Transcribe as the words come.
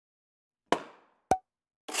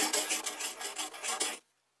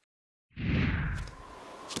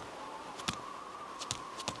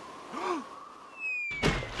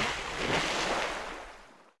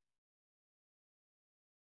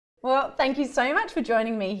Well, thank you so much for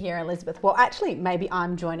joining me here, Elizabeth. Well, actually, maybe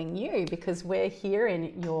I'm joining you because we're here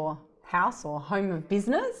in your house or home of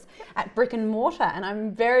business at Brick Mortar, and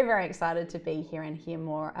I'm very, very excited to be here and hear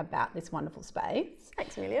more about this wonderful space.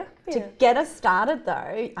 Thanks, Amelia. To get us started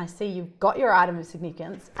though, I see you've got your item of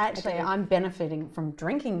significance. Actually, I'm benefiting from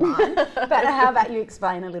drinking mine, but how about you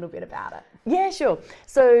explain a little bit about it? Yeah, sure.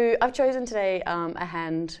 So I've chosen today a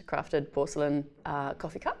handcrafted porcelain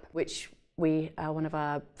coffee cup, which one of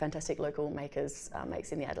our fantastic local makers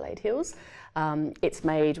makes in the Adelaide Hills. It's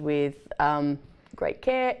made with great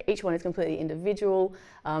care. Each one is completely individual.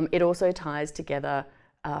 It also ties together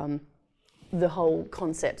the whole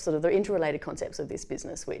concept, sort of the interrelated concepts of this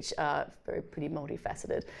business, which are pretty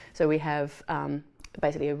multifaceted. So we have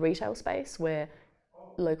basically a retail space where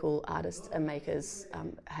local artists and makers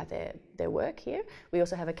have their work here. We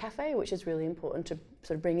also have a cafe, which is really important to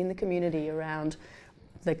sort of bring in the community around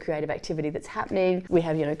the creative activity that's happening. We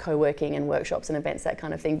have, co-working and workshops and events, that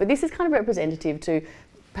kind of thing. But this is kind of representative to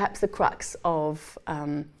perhaps the crux of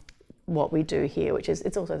what we do here, which is,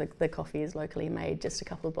 it's also the coffee is locally made just a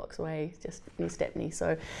couple of blocks away, just near Stepney.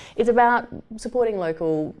 So it's about supporting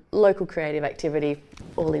local creative activity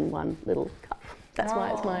all in one little cup. That's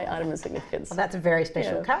why it's my item of significance. Well, that's a very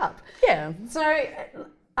special cup. Yeah. So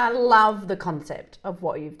I love the concept of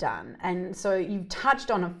what you've done. And so you've touched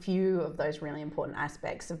on a few of those really important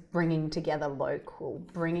aspects of bringing together local,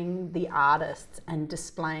 bringing the artists and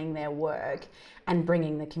displaying their work, and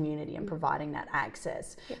bringing the community and providing that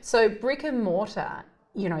access. Yeah. So Brick and Mortar,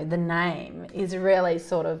 the name is really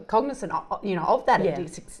sort of cognizant of that. Yeah.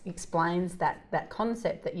 It explains that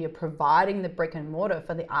concept that you're providing the brick and mortar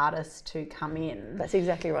for the artists to come in. That's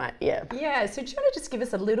exactly right, yeah. Yeah, so do you want to just give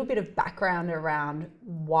us a little bit of background around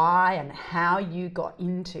why and how you got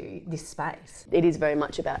into this space? It is very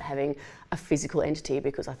much about having a physical entity,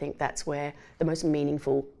 because I think that's where the most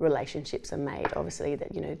meaningful relationships are made. Obviously, that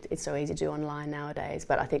it's so easy to do online nowadays,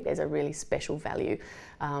 but I think there's a really special value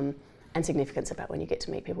and significance about when you get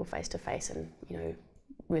to meet people face to face and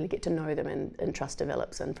really get to know them, and trust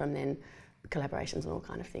develops, and from then collaborations and all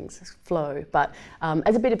kind of things flow. But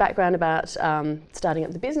as a bit of background about starting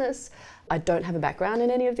up the business, I don't have a background in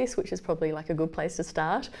any of this, which is probably like a good place to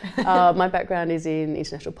start. My background is in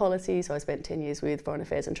international policy, so I spent 10 years with Foreign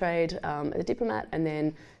Affairs and Trade as a diplomat, and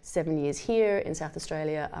then 7 years here in South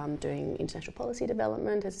Australia doing international policy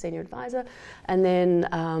development as a senior advisor. And then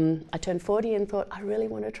I turned 40 and thought, I really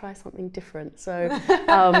want to try something different. So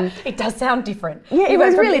it does sound different. Yeah, it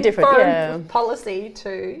was really different. Foreign policy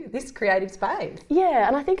to this creative space. Yeah,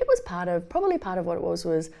 and I think it was probably part of what it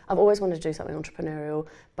was I've always wanted to do something entrepreneurial,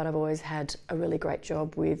 but I've always had a really great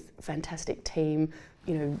job with a fantastic team,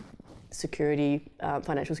 security,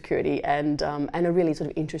 financial security, and a really sort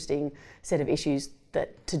of interesting set of issues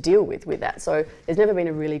to deal with that. So there's never been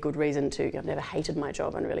a really good reason I've never hated my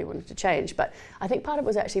job and really wanted to change. But I think part of it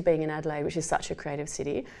was actually being in Adelaide, which is such a creative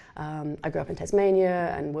city. I grew up in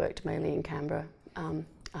Tasmania and worked mainly in Canberra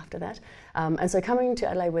after that. And so coming to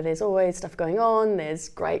Adelaide, where there's always stuff going on, there's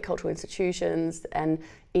great cultural institutions, and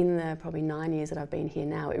in the probably 9 years that I've been here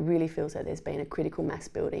now, it really feels like there's been a critical mass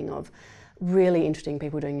building of really interesting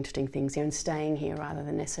people doing interesting things here and staying here rather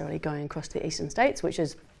than necessarily going across to the eastern states, which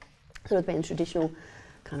has sort of been a traditional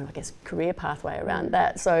kind of, I guess, career pathway around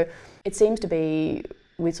that. So it seems to be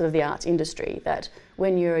with sort of the arts industry that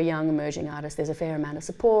when you're a young emerging artist, there's a fair amount of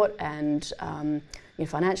support and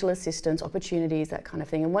financial assistance, opportunities, that kind of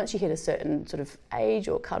thing. And once you hit a certain sort of age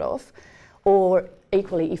or cut-off, or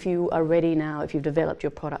equally, if you are ready now, if you've developed your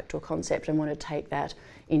product or concept and want to take that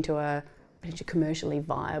into a potentially commercially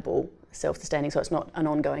viable, self-sustaining, so it's not an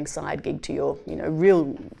ongoing side gig to your real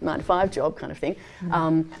 9-to-5 job kind of thing,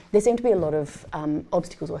 there seem to be a lot of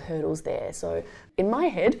obstacles or hurdles there. So in my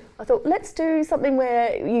head, I thought, let's do something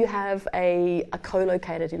where you have a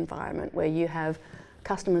co-located environment, where you have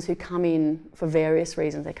customers who come in for various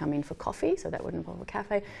reasons. They come in for coffee, so that would involve a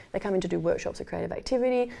cafe. They come in to do workshops of creative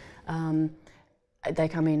activity. They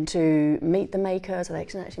come in to meet the maker, so they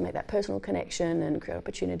can actually make that personal connection and create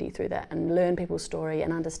opportunity through that, and learn people's story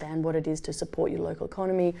and understand what it is to support your local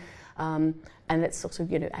economy. And that's also,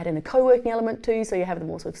 add in a co-working element too, so you have the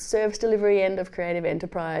more sort of service delivery end of creative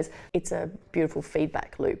enterprise. It's a beautiful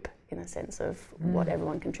feedback loop in a sense of what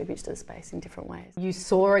everyone contributes to the space in different ways. You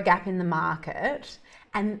saw a gap in the market,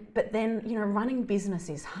 but then running business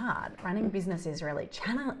is hard. Running business is really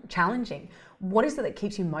challenging. What is it that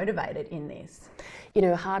keeps you motivated in this?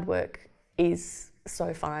 Hard work is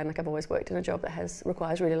so fine. Like, I've always worked in a job that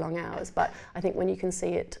requires really long hours, but I think when you can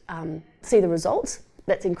see the results,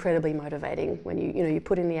 that's incredibly motivating. When you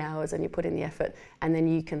put in the hours and you put in the effort, and then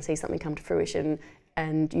you can see something come to fruition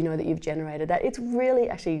and you know that you've generated that. It's really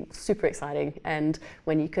actually super exciting, and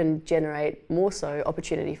when you can generate more so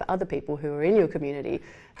opportunity for other people who are in your community,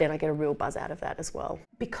 then I get a real buzz out of that as well.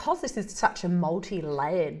 Because this is such a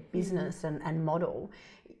multi-layered business and model,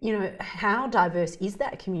 you know, how diverse is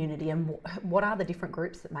that community, and what are the different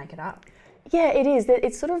groups that make it up? Yeah, it is.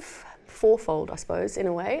 It's sort of fourfold, I suppose, in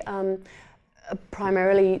a way.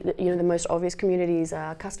 Primarily, you know, the most obvious communities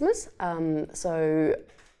are customers. So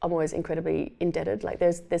I'm always incredibly indebted. Like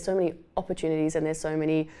there's so many opportunities and there's so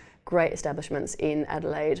many great establishments in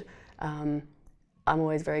Adelaide. I'm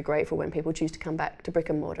always very grateful when people choose to come back to Brick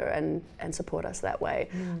and Mortar and support us that way.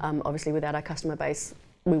 Obviously, without our customer base,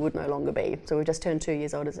 we would no longer be. So we've just turned 2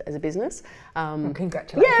 years old as a business.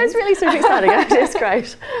 Congratulations. Yeah, it's really super exciting. Actually, it's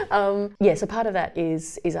great. Yeah, so part of that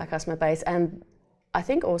is our customer base, and I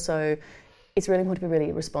think also it's really important to be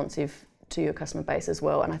really responsive to your customer base as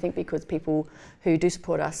well. And I think because people who do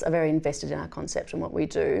support us are very invested in our concept and what we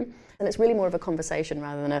do, and it's really more of a conversation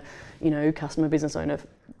rather than a, you know, customer business owner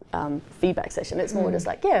feedback session. It's more just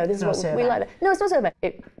like, yeah, this is what we like. No, it's not so bad.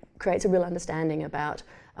 It creates a real understanding about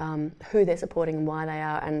who they're supporting and why they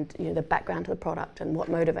are, and you know, the background to the product and what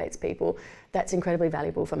motivates people. That's incredibly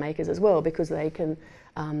valuable for makers as well, because they can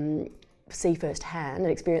see firsthand and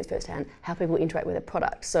experience firsthand how people interact with a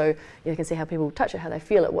product. So you can see how people touch it, how they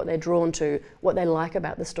feel it, what they're drawn to, what they like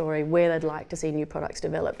about the story, where they'd like to see new products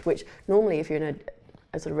developed, which normally if you're in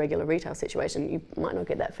a sort of regular retail situation, you might not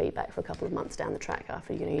get that feedback for a couple of months down the track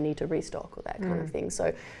after, you know, you need to restock or that kind of thing.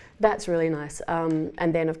 So that's really nice.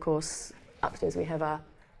 And then of course upstairs we have our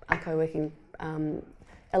co-working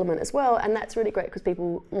element as well, and that's really great because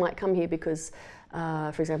people might come here because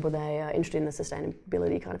for example, they are interested in the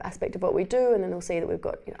sustainability kind of aspect of what we do, and then they'll see that we've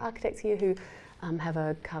got, you know, architects here who have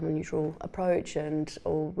a carbon neutral approach,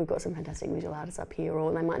 or we've got some fantastic visual artists up here,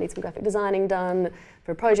 or they might need some graphic designing done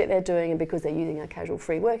for a project they're doing, and because they're using our casual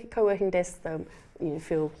free co-working desks, they'll, you know,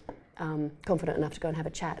 feel confident enough to go and have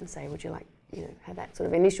a chat and say, would you like, you know, have that sort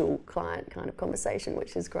of initial client kind of conversation,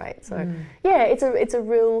 which is great. So yeah, it's a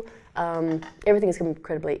real, everything is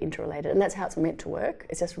incredibly interrelated, and that's how it's meant to work.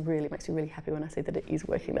 It just really makes me really happy when I see that it is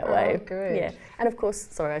working that way. Oh, good. Yeah, and of course,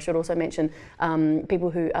 sorry, I should also mention people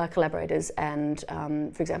who are collaborators, and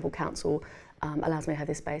for example, council allows me to have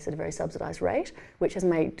this space at a very subsidised rate, which has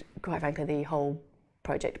made, quite frankly, the whole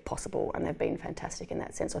project possible, and they've been fantastic in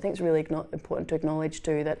that sense. So I think it's really important to acknowledge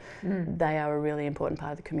too that they are a really important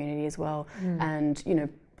part of the community as well. And you know,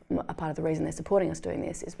 a part of the reason they're supporting us doing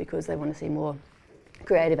this is because they want to see more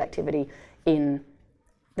creative activity in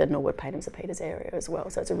the Norwood, Payneham, St Peters area as well.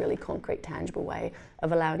 So it's a really concrete, tangible way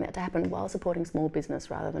of allowing that to happen while supporting small business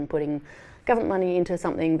rather than putting government money into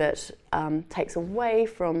something that takes away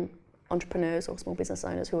from entrepreneurs or small business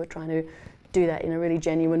owners who are trying to do that in a really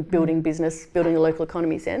genuine building business, building a local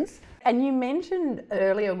economy sense. And you mentioned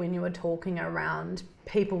earlier when you were talking around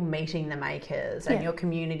people meeting the makers and your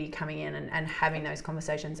community coming in and having those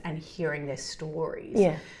conversations and hearing their stories.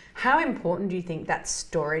 Yeah. How important do you think that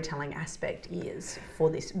storytelling aspect is for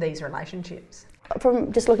these relationships?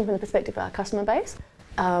 From just looking from the perspective of our customer base,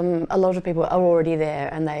 a lot of people are already there,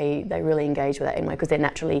 and they really engage with that anyway because they're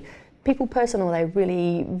naturally people person, or they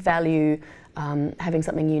really value having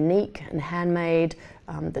something unique and handmade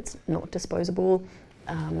that's not disposable.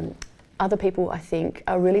 Other people, I think,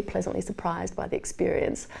 are really pleasantly surprised by the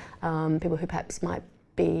experience. People who perhaps might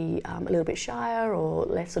be a little bit shyer or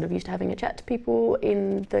less sort of used to having a chat to people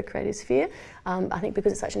in the creative sphere. I think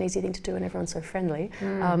because it's such an easy thing to do and everyone's so friendly,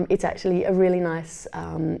 it's actually a really nice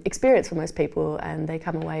experience for most people, and they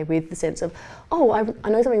come away with the sense of, oh, I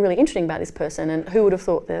know something really interesting about this person, and who would have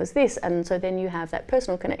thought there was this? And so then you have that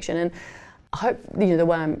personal connection. And I hope, you know, the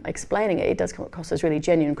way I'm explaining it, it does come across as really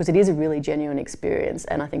genuine, because it is a really genuine experience,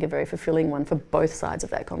 and I think a very fulfilling one for both sides of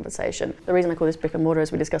that conversation. The reason I call this Brick and Mortar,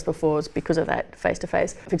 as we discussed before, is because of that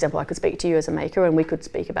face-to-face. For example, I could speak to you as a maker, and we could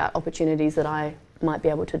speak about opportunities that I might be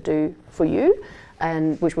able to do for you,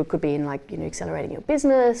 and which could be in, like, you know, accelerating your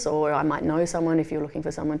business, or I might know someone if you're looking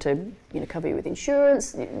for someone to, you know, cover you with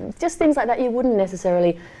insurance, just things like that you wouldn't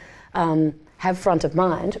necessarily have front of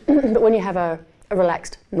mind. But when you have a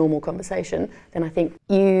relaxed, normal conversation, then I think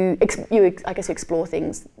you I guess explore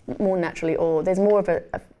things more naturally, or there's more of a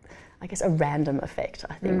random effect,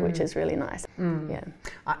 I think, which is really nice. Yeah,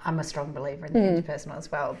 I'm a strong believer in the interpersonal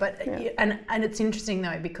as well. But and it's interesting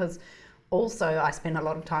though, because also I spend a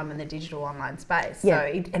lot of time in the digital online space. So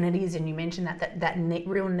and you mentioned that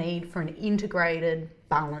real need for an integrated,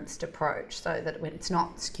 balanced approach, so that when it's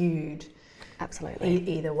not skewed. Absolutely.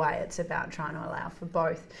 Either way, it's about trying to allow for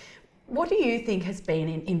both. What do you think has been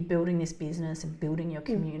in building this business and building your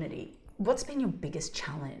community? What's been your biggest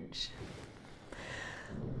challenge?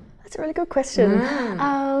 That's a really good question.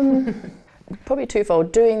 Probably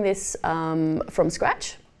twofold. Doing this from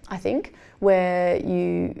scratch, I think, where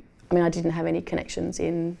I didn't have any connections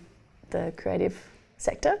in the creative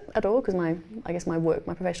sector at all, because my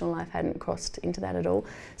professional life hadn't crossed into that at all.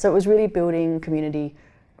 So it was really building community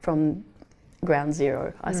from ground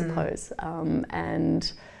zero, I suppose. And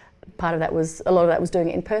a lot of that was doing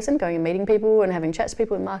it in person, going and meeting people and having chats to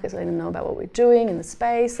people in markets, letting them know about what we're doing in the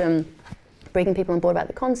space and bringing people on board about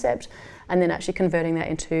the concept, and then actually converting that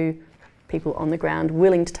into people on the ground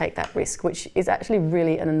willing to take that risk, which is actually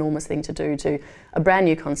really an enormous thing to do to a brand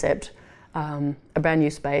new concept, a brand new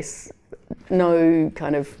space, no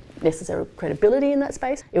kind of necessary credibility in that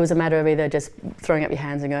space. It was a matter of either just throwing up your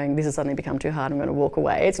hands and going, this has suddenly become too hard, I'm going to walk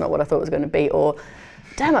away, it's not what I thought it was going to be, or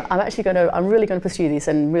damn it, I'm really going to pursue this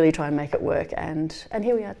and really try and make it work. And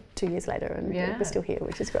here we are 2 years later, and we're still here,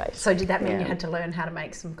 which is great. So did that mean you had to learn how to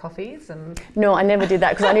make some coffees? No, I never did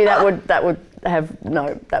that, because I knew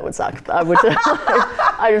that would suck.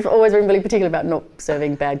 I've always been really particular about not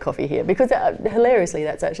serving bad coffee here, because hilariously,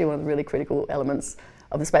 that's actually one of the really critical elements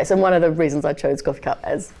of the space, and one of the reasons I chose Coffee Cup,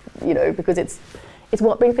 as because it's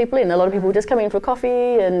what brings people in. A lot of people just come in for coffee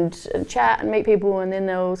and chat and meet people, and then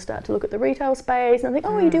they'll start to look at the retail space and think,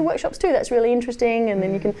 oh, you do workshops too, that's really interesting, and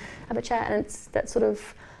then you can have a chat, and it's that sort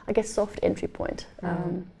of, I guess, soft entry point,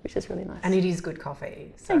 which is really nice. And it is good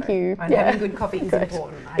coffee. So Thank you. And having good coffee is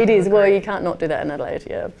important. It is. Well, you can't not do that in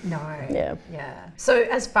Adelaide, No. Yeah. So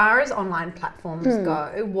as far as online platforms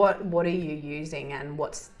go, what are you using, and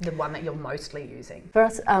what's the one that you're mostly using? For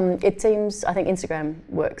us, I think Instagram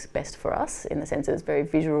works best for us, in the sense that it's very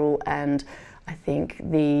visual, and I think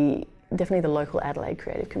definitely the local Adelaide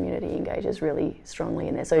creative community engages really strongly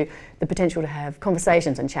in there. So the potential to have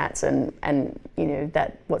conversations and chats and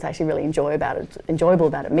that what's actually really enjoyable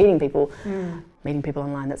about it, meeting people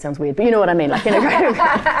online, that sounds weird, but you know what I mean, like in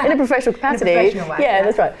a professional capacity. In a professional way. Yeah,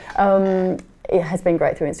 that's right. It has been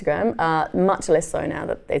great through Instagram, much less so now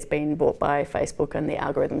that it's been bought by Facebook and the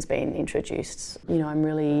algorithm's been introduced. I'm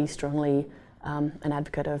really strongly an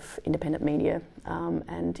advocate of independent media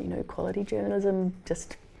and quality journalism,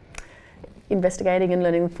 just investigating and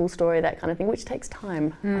learning the full story, that kind of thing, which takes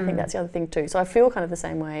time. I think that's the other thing too. So I feel kind of the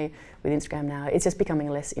same way with Instagram now. It's just becoming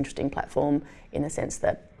a less interesting platform, in the sense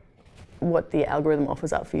that what the algorithm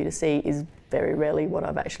offers up for you to see is very rarely what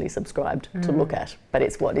I've actually subscribed to look at, but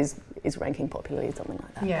it's what is ranking popularly, something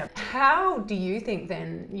like that. Yeah. How do you think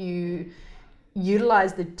then you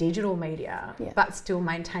utilise the digital media but still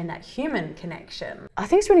maintain that human connection? I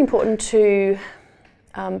think it's really important to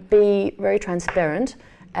be very transparent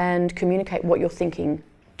and communicate what you're thinking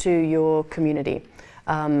to your community.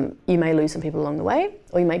 You may lose some people along the way,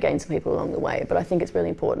 or you may gain some people along the way, but I think it's really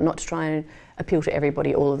important not to try and appeal to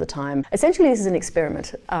everybody all of the time. Essentially, this is an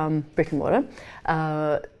experiment, Brick Mortar.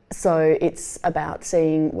 So it's about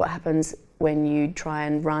seeing what happens when you try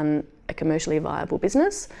and run a commercially viable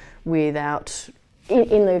business without,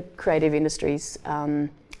 in the creative industries,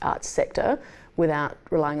 arts sector, without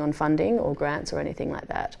relying on funding or grants or anything like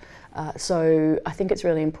that. So I think it's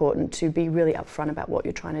really important to be really upfront about what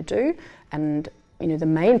you're trying to do, and the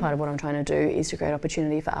main part of what I'm trying to do is to create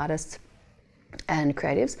opportunity for artists and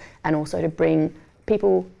creatives, and also to bring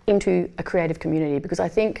people into a creative community, because I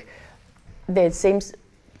think there seems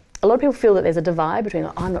a lot of people feel that there's a divide between,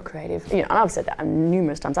 I'm not creative, and I've said that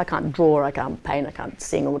numerous times, I can't draw, I can't paint, I can't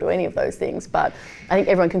sing or do any of those things, but I think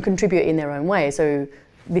everyone can contribute in their own way. So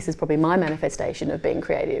this is probably my manifestation of being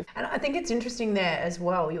creative. And I think it's interesting there as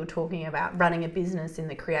well, you're talking about running a business in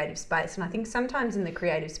the creative space, and I think sometimes in the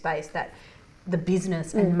creative space that the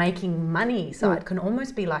business and making money side can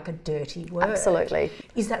almost be like a dirty word. Absolutely.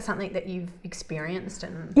 Is that something that you've experienced?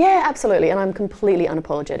 Yeah, absolutely, and I'm completely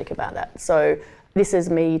unapologetic about that. So this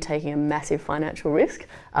is me taking a massive financial risk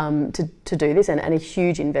to do this, and a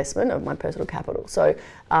huge investment of my personal capital. So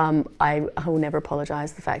I will never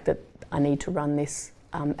apologise the fact that I need to run this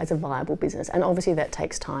as a viable business, and obviously that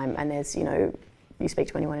takes time, and there's you speak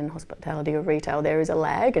to anyone in hospitality or retail, there is a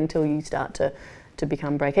lag until you start to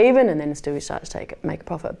become break even, and then still you start to make a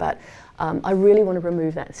profit. But I really want to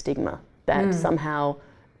remove that stigma that somehow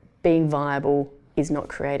being viable is not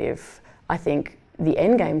creative. I think the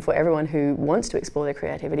end game for everyone who wants to explore their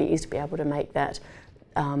creativity is to be able to make that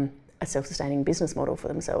a self-sustaining business model for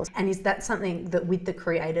themselves. And is that something that with the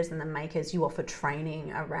creators and the makers you offer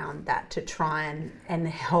training around that to try and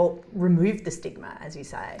help remove the stigma, as you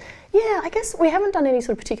say? Yeah, I guess we haven't done any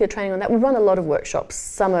sort of particular training on that. We run a lot of workshops.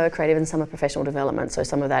 Some are creative and some are professional development. So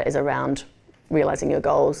some of that is around realising your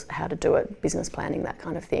goals, how to do it, business planning, that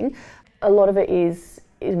kind of thing. A lot of it is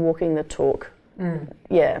walking the talk.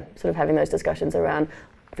 Yeah, sort of having those discussions around,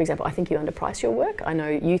 for example, I think you underprice your work. I know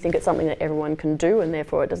you think it's something that everyone can do and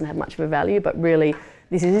therefore it doesn't have much of a value, but really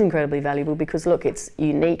this is incredibly valuable because look, it's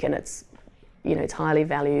unique and it's, you know, it's highly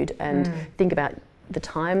valued, and think about the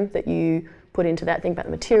time that you put into that, think about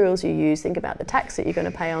the materials you use, think about the tax that you're going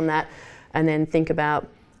to pay on that, and then think about,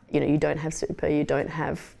 you know, you don't have super, you don't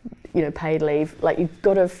have, you know, paid leave. Like, you've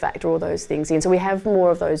got to factor all those things in. So we have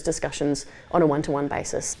more of those discussions on a one-to-one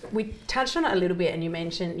basis. We touched on it a little bit, and you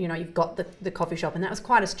mentioned, you know, you've got the coffee shop, and that was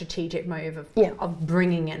quite a strategic move of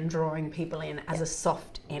bringing and drawing people in as a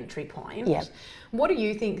soft entry point. Yeah. What do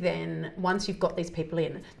you think then, once you've got these people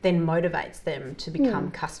in, then motivates them to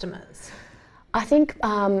become customers? I think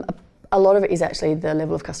a lot of it is actually the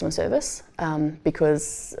level of customer service,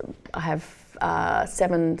 because I have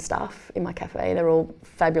 7 staff in my cafe. They're all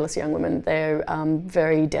fabulous young women. They're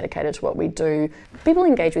very dedicated to what we do. People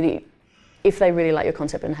engage with you if they really like your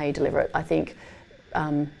concept and how you deliver it. I think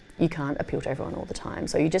you can't appeal to everyone all the time.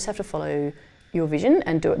 So you just have to follow your vision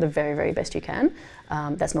and do it the very, very best you can.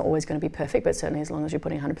 That's not always going to be perfect, but certainly as long as you're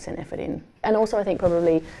putting 100% effort in. And also I think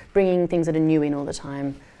probably bringing things that are new in all the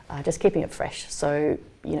time, just keeping it fresh. So,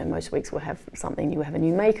 you know, most weeks we'll have something new, we'll have a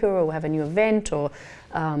new maker, or we'll have a new event, or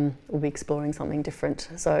we'll be exploring something different.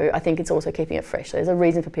 So I think it's also keeping it fresh. There's a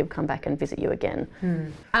reason for people to come back and visit you again.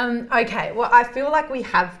 Okay, well, I feel like we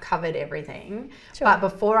have covered everything, but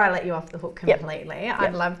before I let you off the hook completely,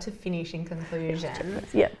 I'd love to finish in conclusion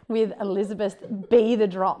with Elizabeth's Be the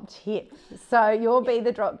Drop tip. So your Be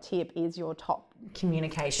the Drop tip is your top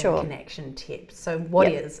communication connection tip. So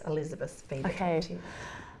what is Elizabeth's Be the Drop tip?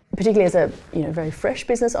 Particularly as a very fresh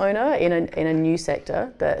business owner in a new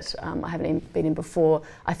sector that I haven't been in before,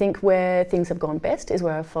 I think where things have gone best is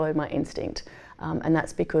where I've followed my instinct, and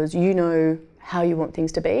that's because you know how you want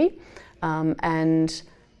things to be, and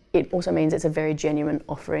it also means it's a very genuine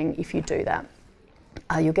offering if you do that.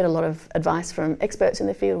 You'll get a lot of advice from experts in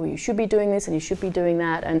the field, well, you should be doing this and you should be doing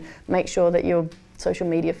that, and make sure that your social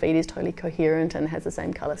media feed is totally coherent and has the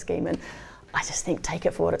same colour scheme. And I just think take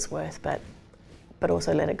it for what it's worth, but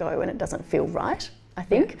also let it go when it doesn't feel right, I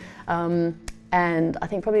think. And I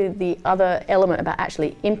think probably the other element about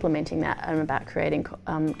actually implementing that and about creating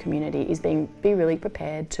community is be really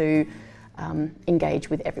prepared to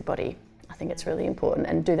engage with everybody. I think it's really important,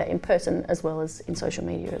 and do that in person as well as in social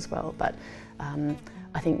media as well. But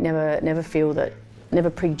I think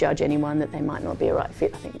never prejudge anyone that they might not be a right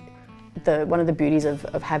fit. I think one of the beauties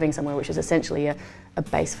of having somewhere which is essentially a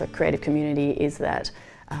base for creative community is that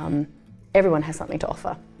everyone has something to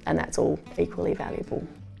offer, and that's all equally valuable.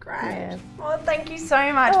 Great. Yeah. Well, thank you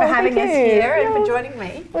so much for having us here and for joining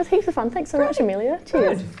me. It was heaps of fun. Thanks so much, Amelia.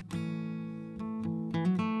 Cheers. Good.